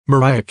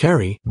Mariah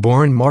Carey,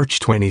 born March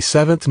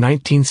 27,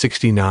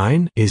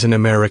 1969, is an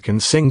American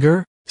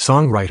singer,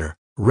 songwriter,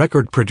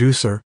 record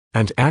producer,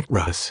 and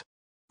actress.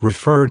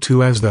 Referred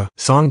to as the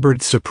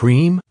Songbird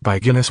Supreme by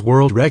Guinness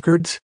World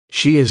Records,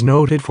 she is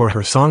noted for her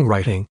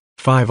songwriting,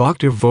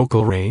 five-octave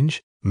vocal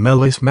range,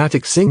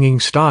 melismatic singing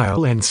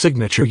style and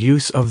signature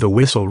use of the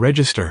whistle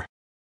register.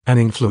 An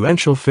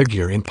influential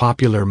figure in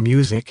popular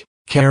music,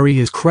 Carey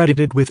is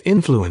credited with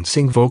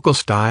influencing vocal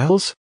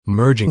styles,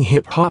 merging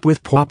hip-hop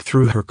with pop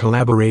through her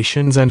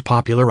collaborations and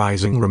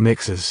popularizing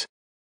remixes.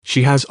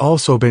 She has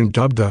also been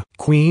dubbed the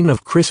Queen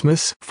of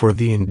Christmas for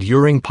the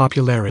enduring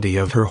popularity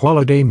of her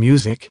holiday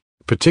music,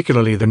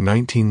 particularly the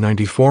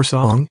 1994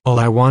 song All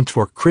I Want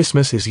for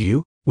Christmas Is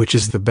You, which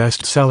is the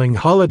best-selling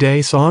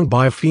holiday song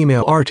by a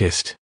female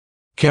artist.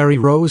 Carey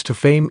rose to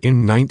fame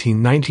in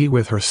 1990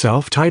 with her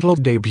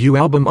self-titled debut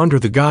album under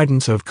the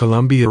guidance of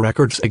Columbia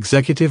Records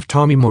executive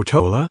Tommy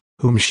Mottola,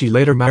 whom she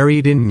later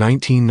married in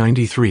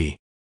 1993.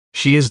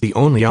 She is the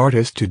only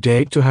artist to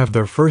date to have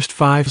their first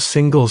 5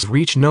 singles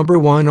reach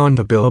 #1 on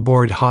the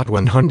Billboard Hot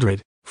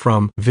 100,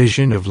 from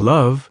Vision of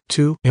Love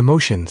to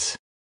Emotions.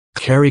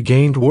 Carey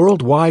gained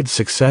worldwide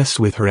success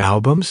with her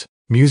albums,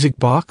 Music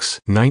Box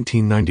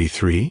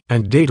 1993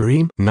 and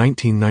Daydream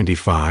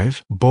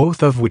 1995,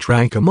 both of which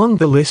rank among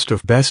the list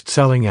of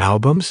best-selling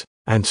albums,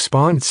 and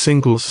spawned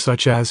singles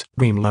such as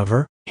Dream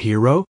Lover,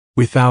 Hero,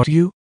 Without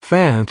You,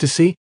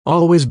 Fantasy,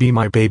 Always Be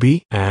My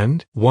Baby,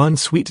 and One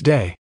Sweet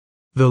Day.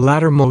 The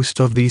lattermost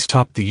of these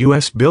topped the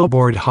U.S.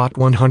 Billboard Hot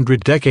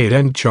 100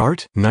 Decade-End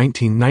Chart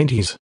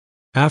 1990s.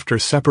 After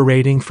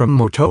separating from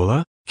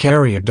Mottola,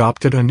 Carey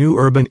adopted a new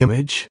urban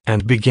image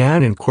and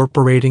began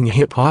incorporating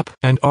hip-hop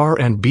and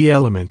R&B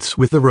elements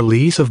with the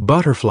release of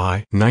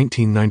Butterfly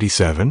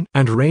 1997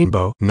 and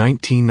Rainbow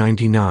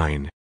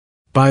 1999.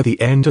 By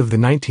the end of the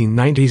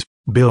 1990s,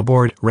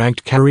 Billboard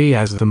ranked Carey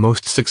as the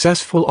most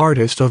successful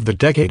artist of the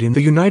decade in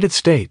the United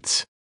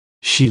States.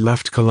 She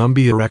left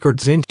Columbia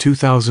Records in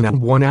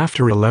 2001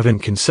 after 11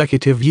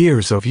 consecutive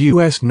years of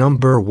U.S.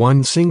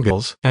 #1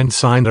 singles and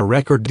signed a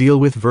record deal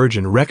with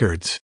Virgin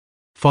Records.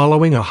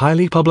 Following a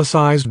highly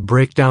publicized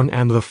breakdown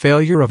and the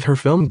failure of her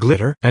film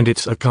Glitter and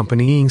its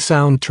accompanying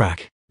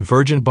soundtrack,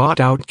 Virgin bought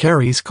out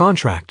Carey's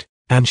contract,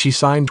 and she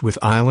signed with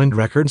Island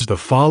Records the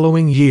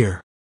following year.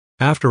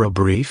 After a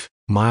brief,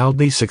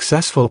 mildly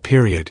successful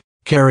period,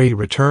 Carey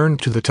returned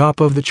to the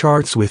top of the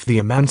charts with The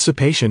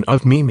Emancipation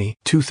of Mimi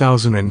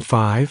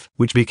 2005,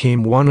 which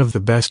became one of the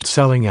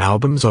best-selling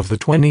albums of the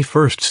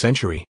 21st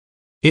century.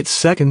 Its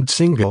second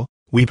single,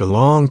 We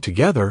Belong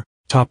Together,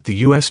 topped the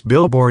U.S.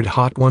 Billboard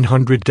Hot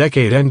 100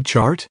 Decade-End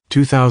Chart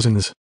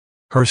 2000s.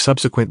 Her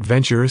subsequent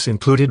ventures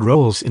included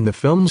roles in the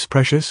films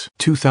Precious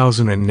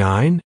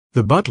 2009,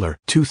 The Butler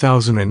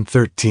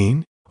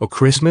 2013, A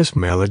Christmas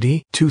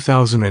Melody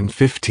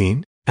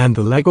 2015, and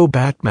the Lego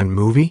Batman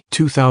Movie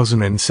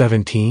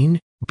 2017,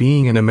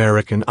 being an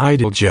American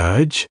Idol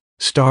judge,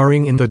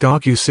 starring in the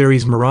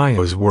docuseries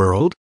Mariah's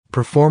World,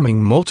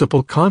 performing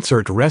multiple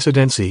concert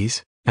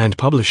residencies, and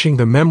publishing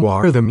the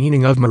memoir The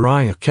Meaning of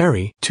Mariah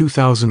Carey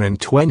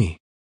 2020.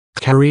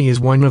 Carey is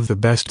one of the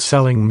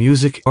best-selling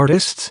music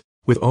artists,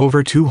 with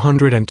over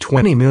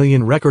 220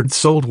 million records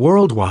sold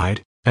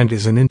worldwide, and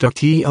is an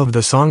inductee of the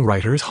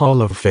Songwriters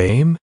Hall of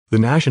Fame, the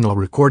National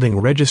Recording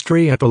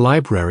Registry at the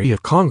Library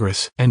of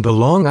Congress, and the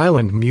Long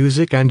Island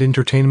Music and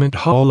Entertainment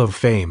Hall of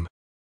Fame.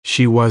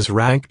 She was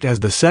ranked as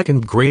the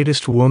second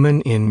greatest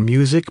woman in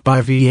music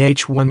by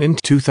VH1 in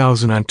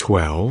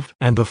 2012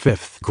 and the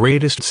 5th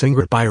greatest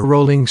singer by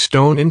Rolling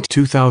Stone in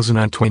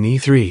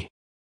 2023.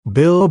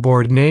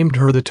 Billboard named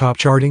her the top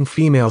charting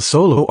female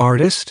solo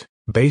artist,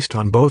 based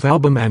on both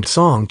album and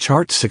song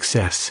chart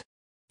success.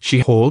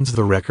 She holds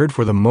the record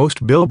for the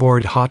most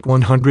Billboard Hot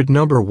 100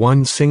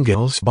 #1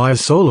 singles by a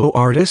solo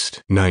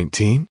artist,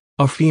 19,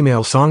 a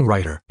female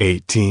songwriter,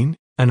 18,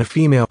 and a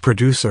female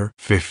producer,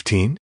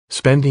 15,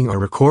 spending a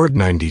record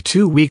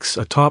 92 weeks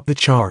atop the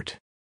chart.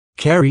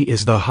 Carey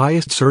is the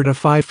highest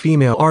certified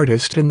female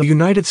artist in the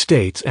United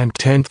States and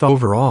 10th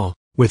overall,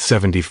 with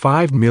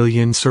 75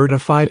 million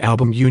certified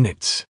album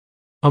units.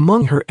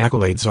 Among her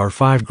accolades are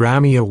 5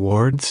 Grammy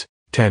Awards,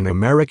 10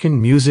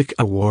 American Music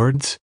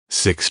Awards,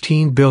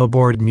 16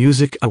 Billboard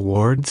Music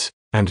Awards,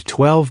 and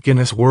 12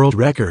 Guinness World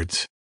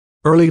Records.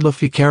 Early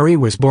Laffy Carey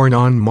was born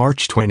on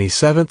March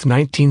 27,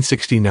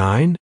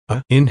 1969,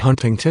 in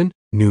Huntington,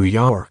 New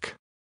York.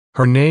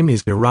 Her name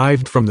is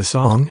derived from the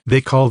song They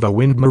Call the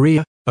Wind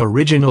Maria,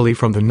 originally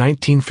from the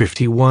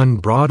 1951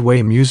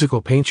 Broadway musical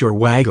Paint Your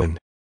Wagon.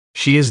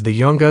 She is the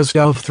youngest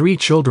of 3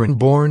 children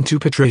born to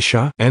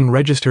Patricia and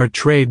registered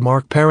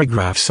trademark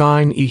Paragraph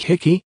Sign E.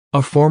 Hickey,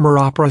 a former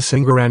opera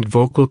singer and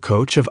vocal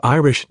coach of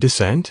Irish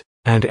descent,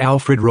 and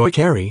Alfred Roy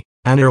Carey,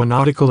 an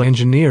aeronautical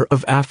engineer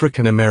of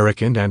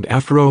African-American and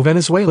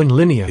Afro-Venezuelan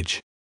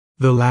lineage.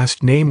 The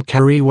last name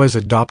Carey was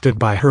adopted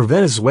by her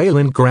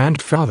Venezuelan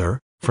grandfather,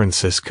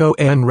 Francisco,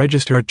 and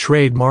registered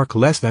trademark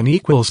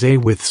 == A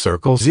with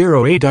circle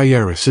 0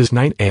 diaresis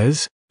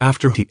 9s,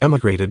 after he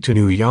emigrated to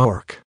New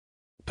York.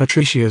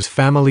 Patricia's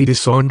family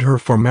disowned her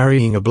for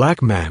marrying a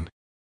black man.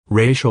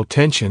 Racial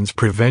tensions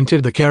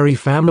prevented the Carey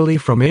family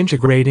from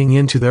integrating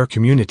into their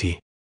community.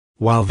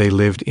 While they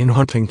lived in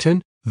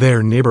Huntington,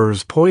 their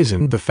neighbors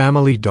poisoned the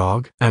family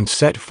dog and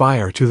set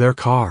fire to their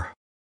car.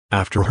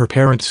 After her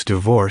parents'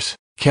 divorce,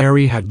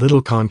 Carey had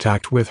little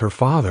contact with her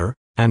father,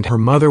 and her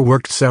mother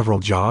worked several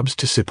jobs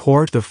to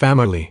support the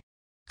family.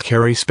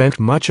 Carey spent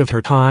much of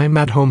her time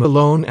at home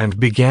alone and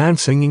began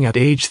singing at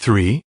age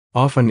 3,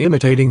 often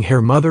imitating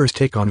her mother's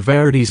take on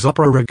Verdi's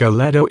opera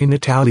Rigoletto in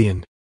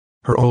Italian.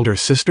 Her older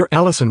sister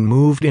Alison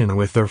moved in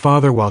with their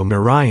father while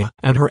Mariah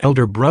and her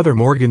elder brother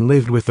Morgan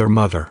lived with their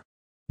mother.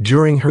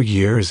 During her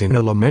years in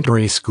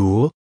elementary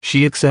school,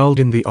 she excelled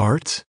in the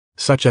arts,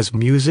 such as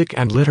music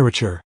and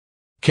literature.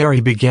 Carey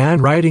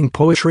began writing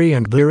poetry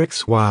and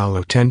lyrics while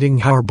attending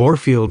Howard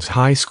Borfield's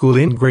High School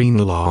in Green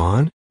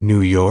Lawn,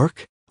 New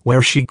York,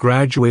 where she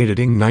graduated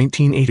in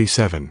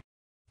 1987.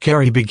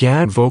 Carey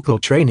began vocal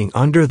training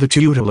under the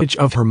tutelage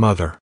of her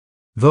mother.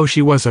 Though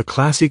she was a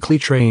classically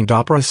trained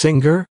opera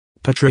singer,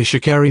 Patricia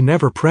Carey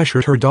never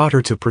pressured her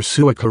daughter to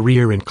pursue a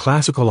career in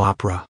classical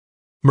opera.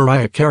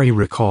 Mariah Carey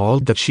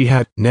recalled that she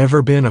had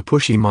never been a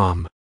pushy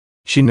mom.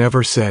 She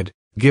never said,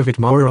 "Give it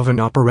more of an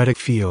operatic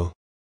feel.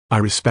 I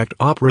respect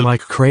opera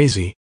like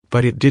crazy,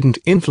 but it didn't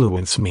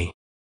influence me."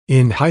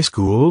 In high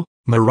school,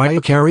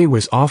 Mariah Carey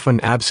was often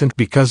absent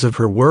because of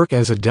her work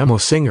as a demo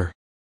singer.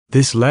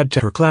 This led to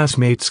her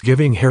classmates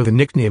giving her the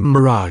nickname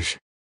Mirage.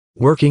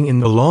 Working in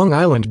the Long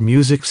Island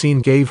music scene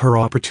gave her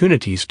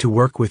opportunities to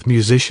work with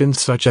musicians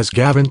such as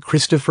Gavin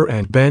Christopher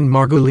and Ben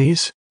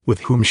Margulies,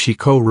 with whom she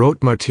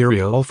co-wrote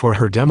material for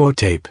her demo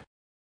tape.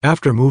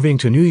 After moving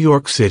to New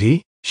York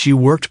City, she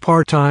worked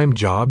part-time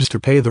jobs to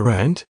pay the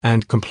rent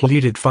and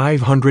completed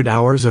 500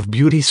 hours of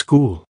beauty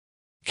school.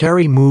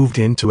 Carey moved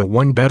into a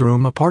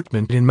one-bedroom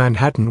apartment in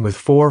Manhattan with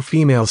 4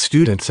 female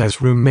students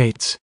as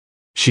roommates.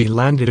 She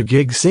landed a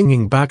gig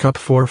singing backup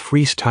for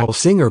freestyle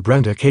singer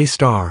Brenda K.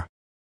 Starr.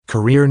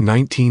 Career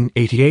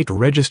 1988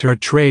 registered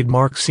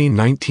trademark scene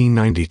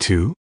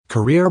 1992.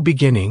 Career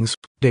beginnings,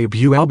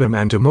 debut album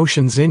and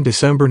emotions. In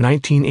December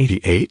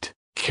 1988,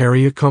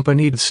 Carey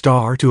accompanied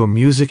Starr to a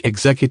music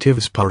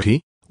executives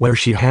party, where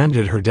she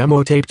handed her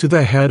demo tape to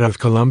the head of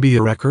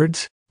Columbia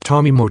Records,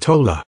 Tommy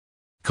Mottola.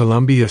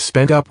 Columbia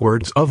spent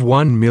upwards of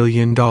 $1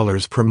 million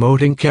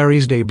promoting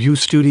Carey's debut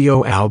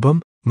studio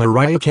album,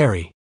 Mariah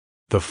Carey.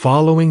 The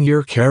following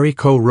year Carey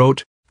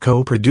co-wrote,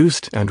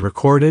 co-produced and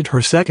recorded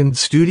her second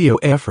studio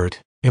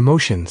effort,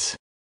 Emotions.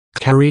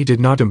 Carey did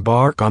not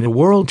embark on a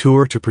world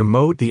tour to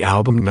promote the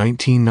album.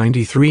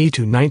 1993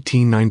 to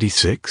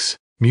 1996,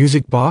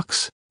 Music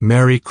Box,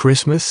 Merry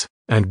Christmas,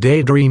 and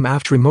Daydream.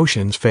 After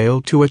Emotions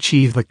failed to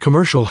achieve the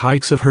commercial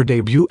heights of her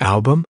debut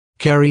album,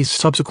 Carey's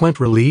subsequent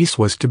release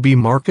was to be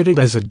marketed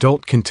as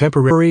adult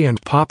contemporary and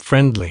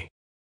pop-friendly.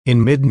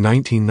 In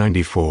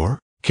mid-1994,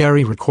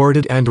 Carey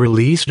recorded and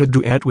released a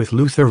duet with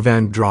Luther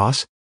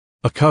Vandross,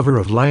 a cover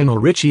of Lionel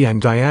Richie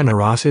and Diana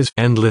Ross's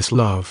Endless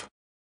Love.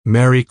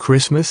 Merry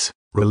Christmas,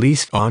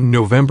 released on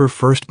November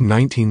 1,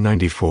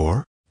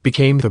 1994,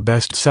 became the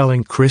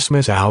best-selling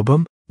Christmas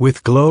album,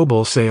 with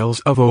global sales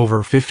of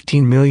over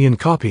 15 million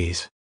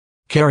copies.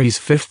 Carey's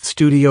fifth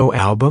studio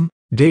album,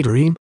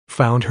 Daydream,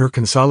 found her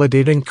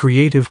consolidating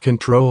creative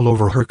control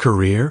over her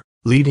career,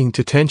 leading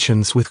to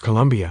tensions with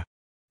Columbia.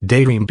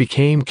 Daydream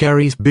became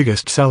Carey's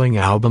biggest-selling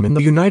album in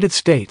the United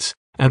States,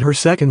 and her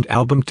second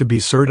album to be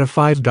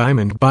certified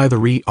diamond by the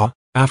RIAA,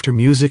 after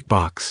Music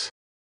Box.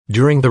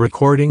 During the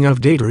recording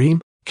of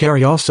Daydream,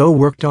 Carey also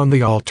worked on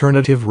the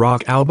alternative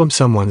rock album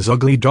Someone's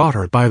Ugly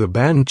Daughter by the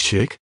band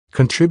Chick,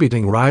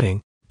 contributing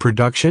writing,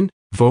 production,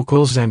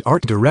 vocals and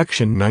art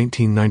direction.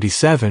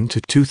 1997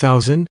 to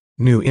 2000,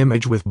 New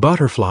Image with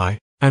Butterfly,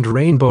 and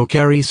Rainbow.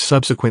 Carey's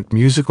subsequent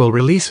musical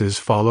releases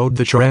followed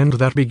the trend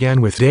that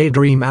began with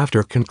Daydream.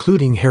 After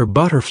concluding her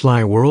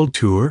Butterfly World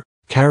Tour,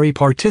 Carey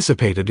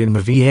participated in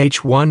the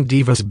VH1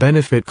 Divas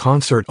Benefit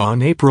Concert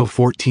on April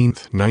 14,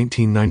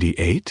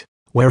 1998,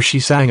 where she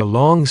sang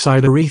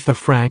alongside Aretha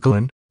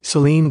Franklin,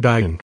 Celine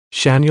Dion,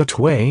 Shania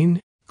Twain,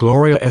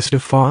 Gloria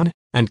Estefan,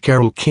 and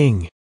Carole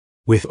King.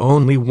 With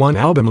only one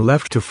album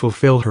left to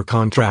fulfill her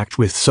contract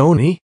with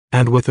Sony,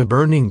 and with a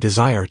burning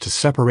desire to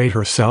separate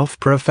herself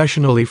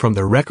professionally from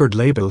the record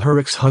label her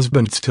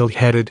ex-husband still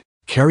headed,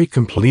 Carey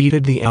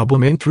completed the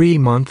album in 3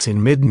 months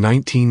in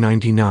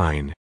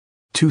mid-1999.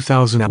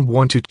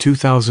 2001 to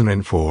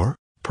 2004,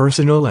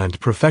 Personal and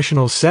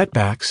Professional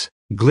Setbacks,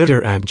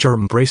 Glitter and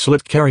Charm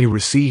Bracelet. Carey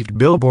received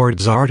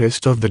Billboard's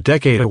Artist of the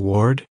Decade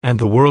Award and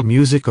the World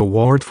Music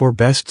Award for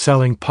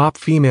Best-Selling Pop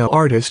Female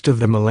Artist of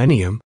the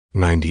Millennium,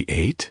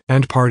 98,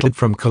 and parted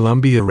from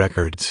Columbia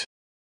Records.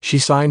 She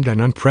signed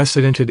an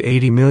unprecedented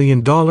 $80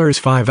 million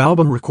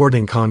 5-album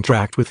recording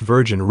contract with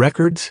Virgin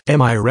Records,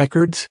 MI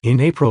Records, in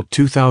April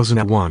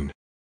 2001.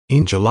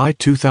 In July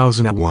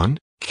 2001,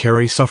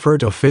 Carey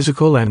suffered a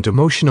physical and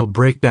emotional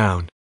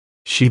breakdown.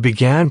 She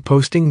began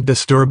posting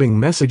disturbing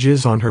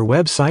messages on her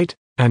website,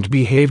 and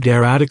behaved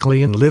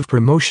erratically in live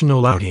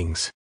promotional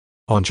outings.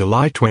 On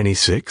July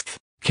 26,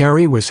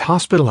 Carey was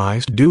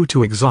hospitalized due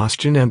to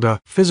exhaustion and a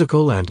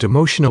physical and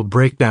emotional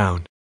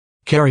breakdown.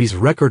 Carey's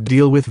record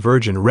deal with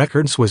Virgin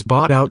Records was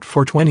bought out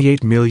for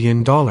 $28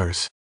 million.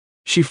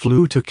 She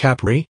flew to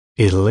Capri,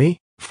 Italy,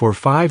 for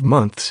 5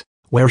 months,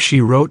 where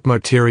she wrote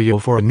material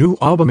for a new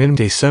album. In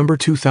December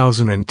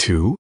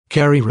 2002,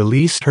 Carey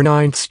released her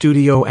 9th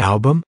studio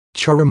album,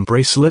 Charm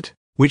Bracelet,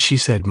 which she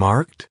said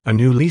marked a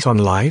new lease on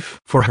life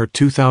for her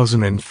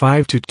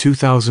 2005 to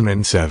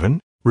 2007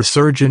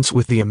 resurgence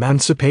with the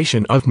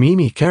emancipation of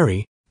Mimi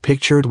Carey,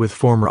 pictured with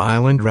former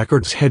Island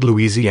Records head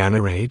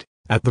Louisiana Raid,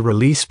 at the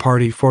release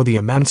party for the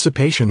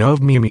emancipation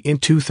of Mimi in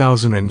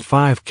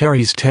 2005.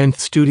 Carey's 10th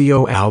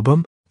studio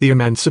album, The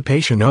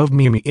Emancipation of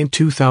Mimi in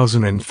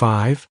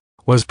 2005,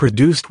 was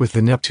produced with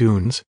the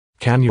Neptunes,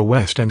 Kanye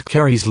West and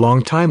Carey's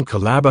longtime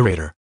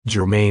collaborator,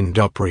 Jermaine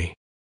Dupri.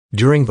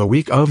 During the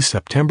week of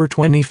September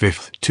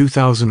 25,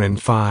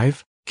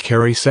 2005,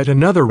 Carey set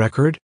another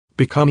record,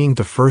 becoming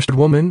the first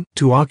woman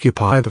to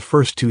occupy the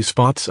first 2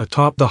 spots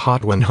atop the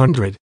Hot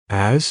 100,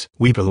 as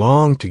We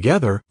Belong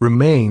Together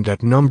remained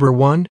at number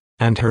 1,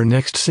 and her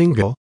next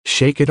single,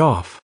 Shake It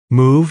Off,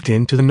 moved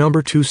into the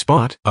number 2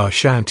 spot.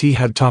 Ashanti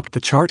had topped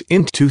the chart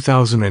in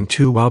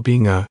 2002 while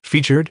being a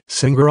featured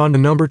singer on the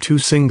number 2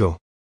 single.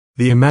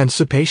 The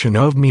Emancipation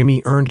of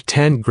Mimi earned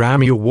 10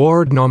 Grammy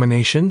Award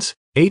nominations,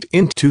 8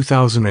 in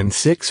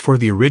 2006 for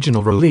the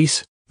original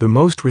release, the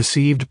most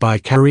received by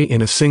Carey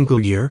in a single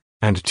year,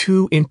 and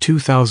 2 in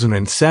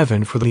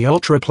 2007 for the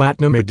Ultra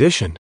Platinum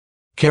edition.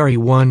 Carey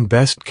won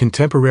Best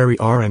Contemporary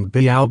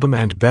R&B Album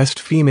and Best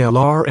Female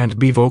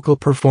R&B Vocal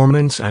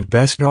Performance and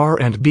Best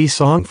R&B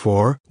Song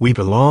for We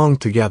Belong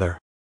Together.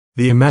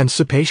 The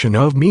Emancipation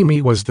of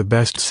Mimi was the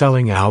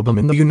best-selling album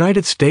in the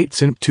United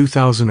States in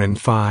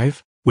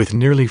 2005, with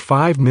nearly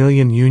 5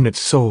 million units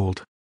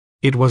sold.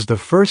 It was the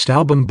first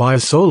album by a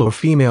solo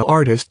female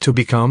artist to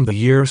become the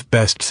year's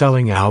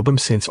best-selling album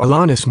since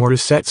Alanis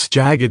Morissette's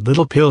Jagged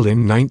Little Pill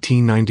in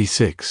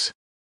 1996.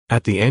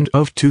 At the end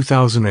of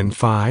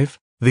 2005,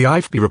 the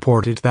IFPI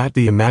reported that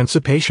The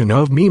Emancipation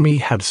of Mimi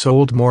had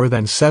sold more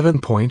than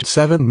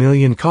 7.7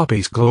 million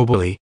copies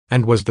globally,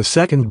 and was the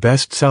second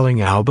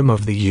best-selling album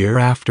of the year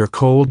after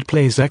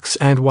Coldplay's X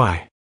and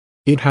Y.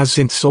 It has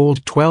since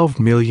sold 12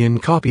 million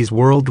copies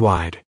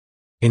worldwide.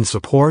 In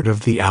support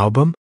of the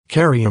album,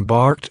 Carey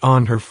embarked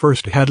on her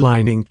first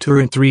headlining tour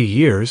in 3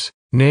 years,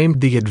 named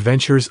The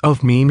Adventures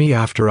of Mimi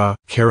after a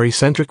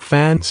Carey-centric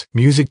fan's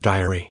music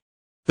diary.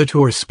 The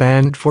tour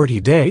spanned 40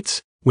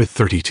 dates, with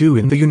 32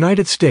 in the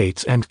United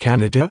States and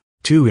Canada,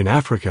 2 in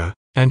Africa,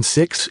 and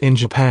 6 in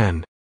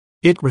Japan.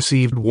 It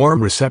received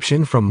warm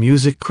reception from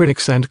music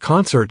critics and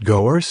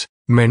concert-goers,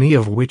 many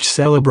of which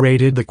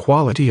celebrated the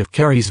quality of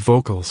Carey's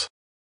vocals.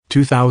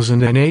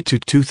 2008 to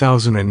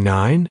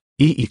 2009,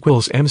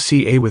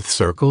 E=MCA with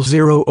Circle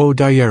 0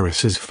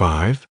 Odiris's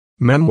 5,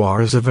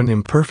 Memoirs of an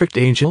Imperfect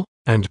Angel,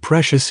 and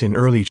Precious. In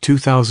early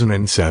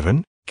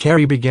 2007,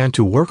 Carey began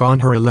to work on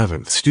her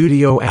 11th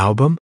studio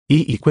album,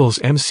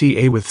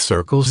 E=MCA with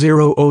Circle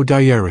 0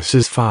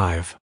 Odiris's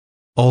 5.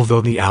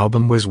 Although the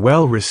album was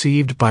well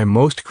received by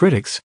most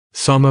critics,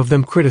 some of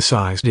them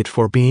criticized it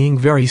for being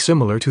very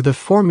similar to the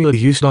formula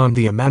used on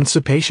The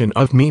Emancipation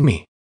of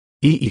Mimi.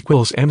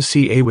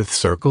 E=MCA with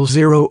Circle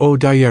 0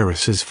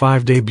 Odiris's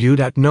 5 debuted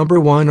at number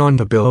 1 on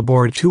the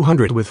Billboard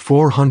 200 with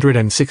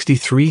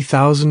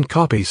 463,000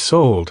 copies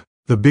sold,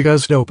 the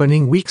biggest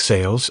opening week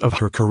sales of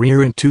her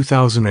career. In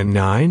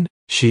 2009,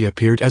 she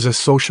appeared as a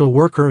social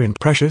worker in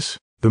Precious,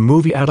 the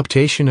movie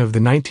adaptation of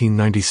the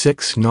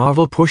 1996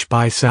 novel Push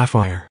by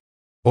Sapphire.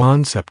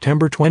 On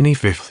September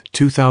 25,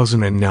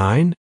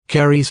 2009,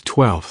 Carey's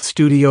 12th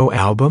studio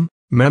album,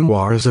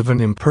 Memoirs of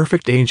an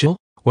Imperfect Angel,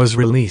 was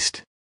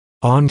released.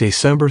 On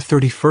December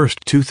 31,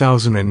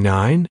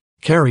 2009,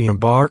 Carey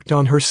embarked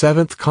on her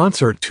 7th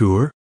concert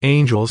tour,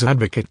 Angel's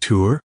Advocate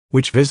Tour,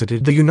 which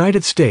visited the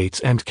United States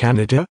and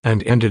Canada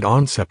and ended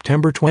on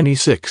September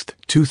 26,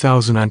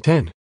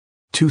 2010.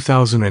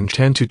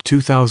 2010 to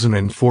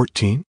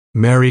 2014,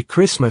 Merry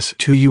Christmas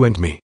to You and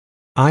Me.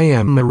 I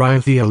Am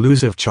Mariah. The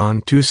elusive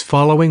chanteuse.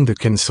 Following the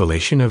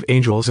cancellation of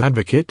Angel's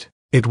Advocate,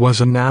 it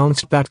was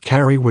announced that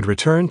Carey would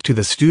return to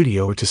the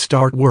studio to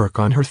start work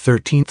on her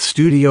 13th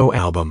studio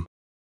album.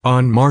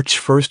 On March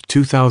 1,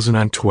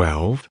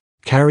 2012,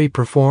 Carey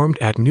performed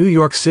at New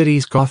York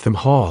City's Gotham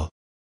Hall,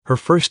 her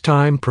first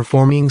time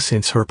performing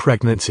since her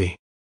pregnancy.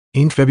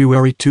 In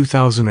February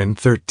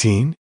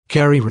 2013,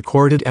 Carey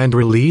recorded and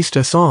released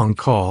a song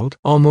called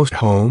Almost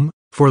Home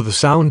for the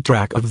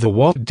soundtrack of the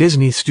Walt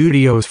Disney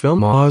Studios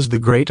film Oz the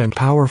Great and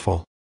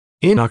Powerful.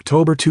 In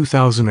October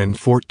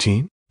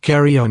 2014,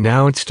 Carey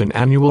announced an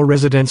annual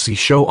residency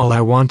show All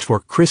I Want for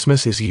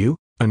Christmas Is You,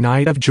 a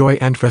night of joy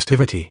and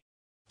festivity.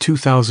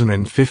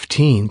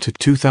 2015 to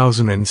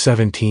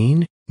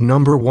 2017,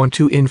 number 1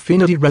 to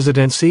Infinity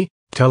Residency,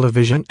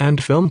 television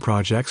and film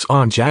projects.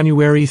 On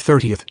January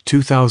 30,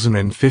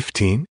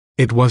 2015,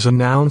 it was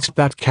announced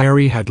that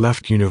Carey had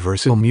left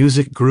Universal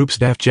Music Group's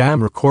Def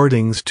Jam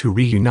Recordings to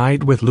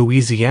reunite with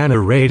Louisiana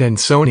Raid and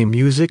Sony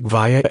Music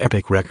via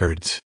Epic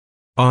Records.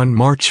 On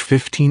March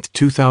 15,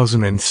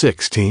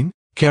 2016,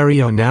 Carey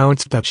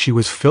announced that she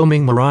was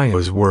filming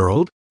Mariah's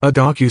World, a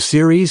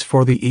docu-series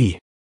for the E!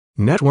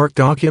 network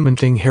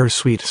documenting her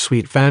Sweet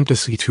Sweet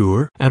Fantasy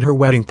tour and her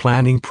wedding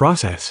planning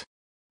process.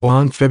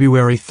 On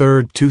February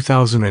 3,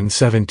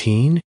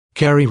 2017,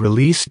 Carey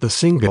released the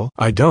single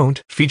I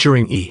Don't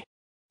featuring E!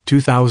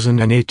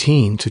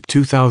 2018 to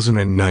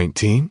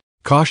 2019,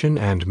 Caution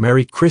and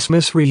Merry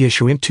Christmas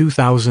reissue. In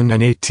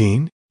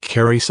 2018,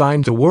 Carey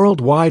signed a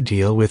worldwide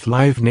deal with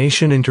Live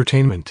Nation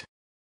Entertainment.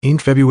 In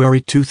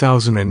February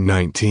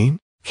 2019,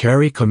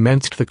 Carey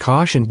commenced the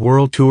Caution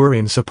World Tour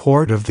in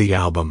support of the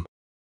album.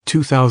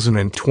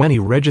 2020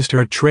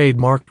 registered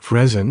trademark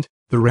present,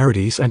 The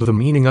Rarities and the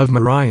Meaning of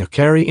Mariah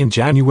Carey. In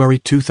January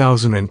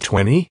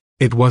 2020,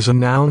 it was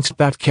announced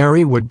that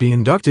Carey would be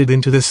inducted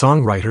into the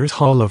Songwriters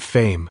Hall of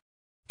Fame.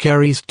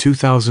 Carey's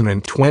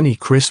 2020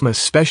 Christmas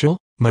special,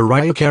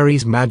 Mariah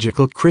Carey's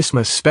Magical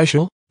Christmas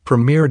Special,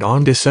 premiered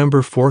on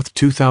December 4,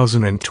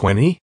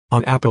 2020,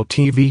 on Apple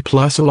TV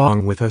Plus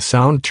along with a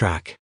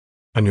soundtrack.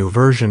 A new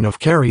version of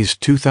Carey's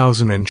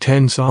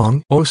 2010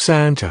 song, Oh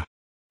Santa,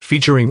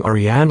 featuring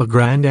Ariana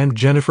Grande and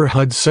Jennifer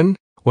Hudson,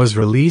 was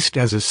released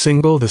as a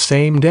single the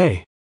same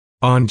day.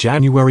 On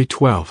January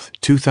 12,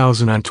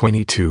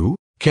 2022,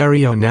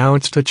 Carey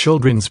announced a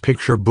children's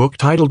picture book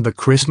titled The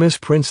Christmas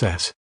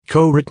Princess,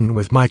 co-written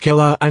with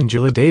Michaela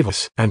Angela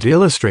Davis and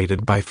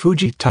illustrated by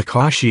Fuji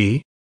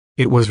Takashi.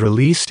 It was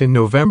released in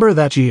November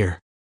that year.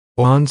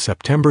 On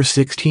September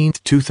 16,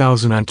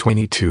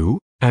 2022,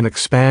 an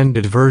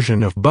expanded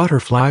version of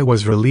Butterfly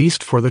was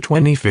released for the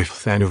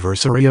 25th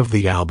anniversary of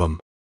the album.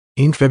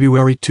 In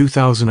February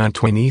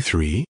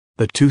 2023,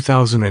 the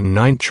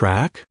 2009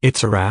 track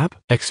It's a Wrap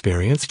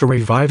experienced a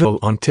revival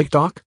on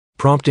TikTok,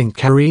 prompting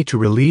Carey to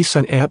release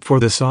an app for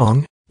the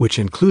song, which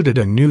included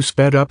a new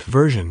sped-up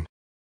version.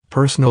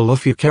 Personal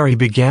life. Carey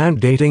began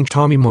dating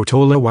Tommy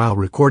Mottola while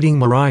recording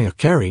Mariah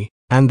Carey,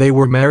 and they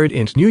were married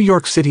in New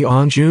York City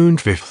on June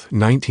 5,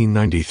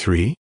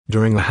 1993,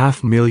 during a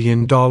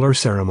 $500,000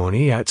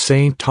 ceremony at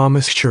St.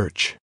 Thomas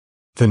Church.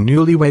 The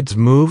newlyweds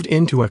moved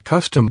into a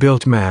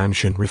custom-built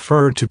mansion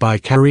referred to by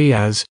Carey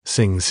as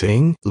Sing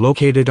Sing,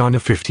 located on a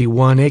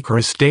 51-acre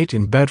estate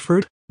in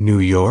Bedford, New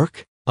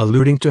York,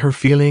 alluding to her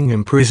feeling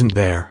imprisoned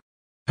there.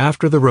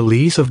 After the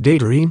release of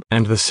Daydream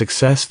and the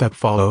success that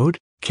followed,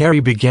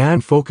 Carey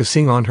began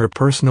focusing on her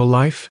personal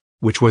life,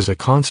 which was a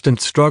constant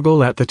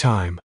struggle at the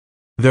time.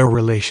 Their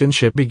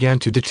relationship began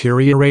to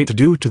deteriorate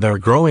due to their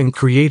growing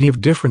creative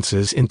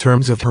differences in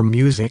terms of her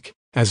music,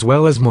 as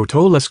well as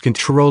Mottola's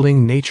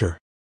controlling nature.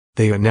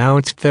 They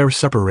announced their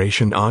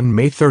separation on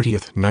May 30,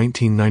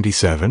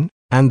 1997,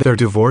 and their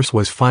divorce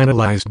was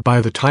finalized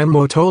by the time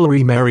Mottola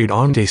remarried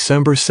on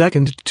December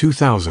 2,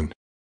 2000.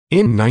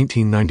 In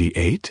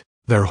 1998,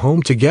 their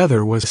home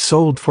together was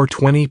sold for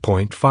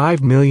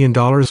 $20.5 million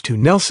to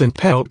Nelson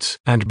Peltz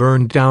and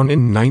burned down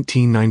in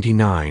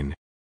 1999.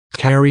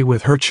 Carey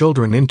with her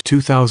children. In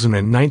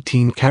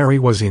 2019, Carey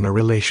was in a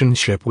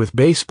relationship with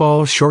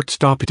baseball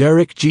shortstop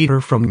Derek Jeter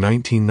from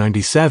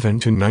 1997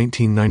 to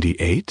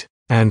 1998,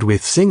 and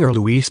with singer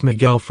Luis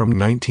Miguel from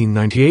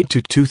 1998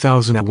 to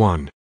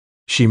 2001.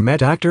 She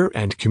met actor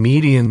and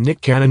comedian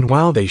Nick Cannon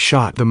while they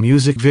shot the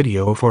music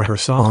video for her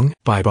song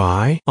Bye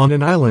Bye on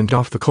an island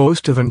off the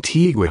coast of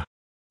Antigua.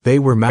 They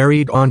were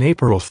married on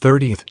April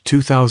 30,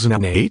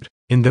 2008,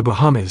 in the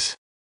Bahamas.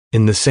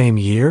 In the same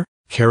year,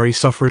 Carey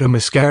suffered a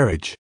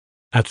miscarriage.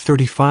 At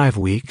 35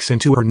 weeks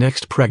into her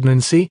next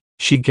pregnancy,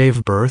 she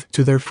gave birth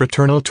to their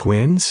fraternal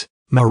twins,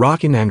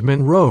 Moroccan and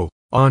Monroe,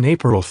 on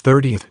April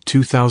 30,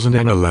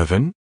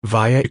 2011,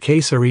 via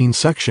cesarean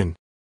section.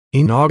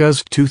 In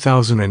August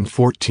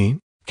 2014,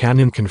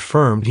 Cannon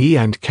confirmed he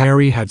and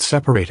Carey had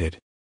separated.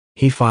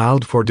 He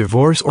filed for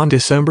divorce on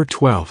December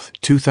 12,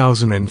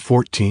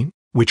 2014,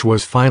 which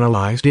was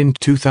finalized in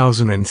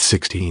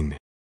 2016.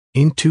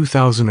 In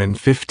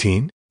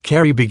 2015,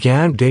 Carey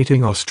began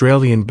dating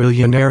Australian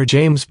billionaire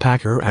James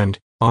Packer and,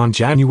 on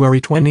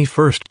January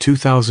 21,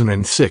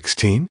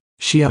 2016,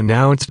 she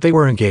announced they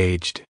were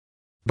engaged.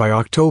 By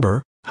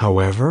October,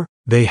 however,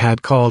 they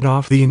had called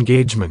off the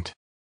engagement.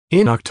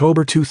 In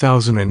October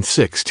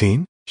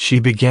 2016, she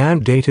began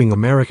dating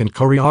American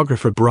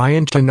choreographer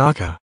Brian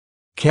Tanaka.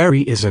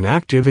 Carey is an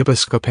active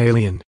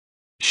Episcopalian.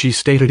 She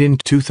stated in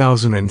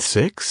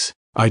 2006,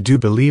 "I do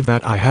believe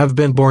that I have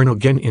been born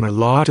again in a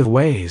lot of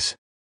ways.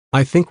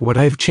 I think what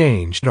I've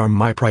changed are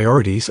my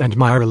priorities and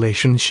my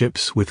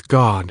relationships with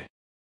God.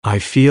 I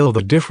feel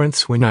the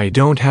difference when I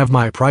don't have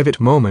my private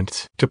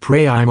moments to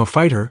pray. I'm a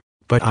fighter,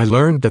 but I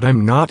learned that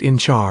I'm not in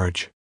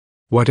charge.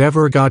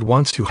 Whatever God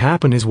wants to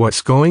happen is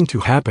what's going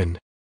to happen.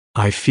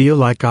 I feel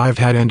like I've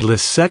had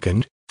endless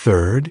second,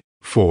 third,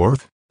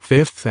 fourth,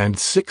 fifth and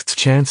sixth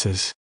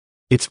chances.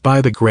 It's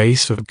by the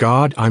grace of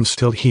God I'm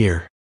still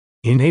here."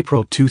 In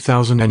April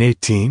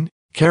 2018,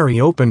 Carey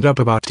opened up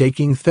about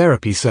taking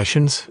therapy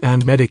sessions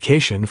and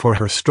medication for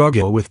her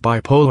struggle with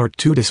bipolar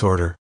II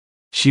disorder.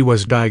 She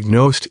was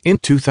diagnosed in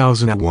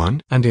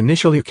 2001 and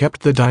initially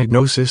kept the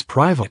diagnosis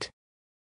private.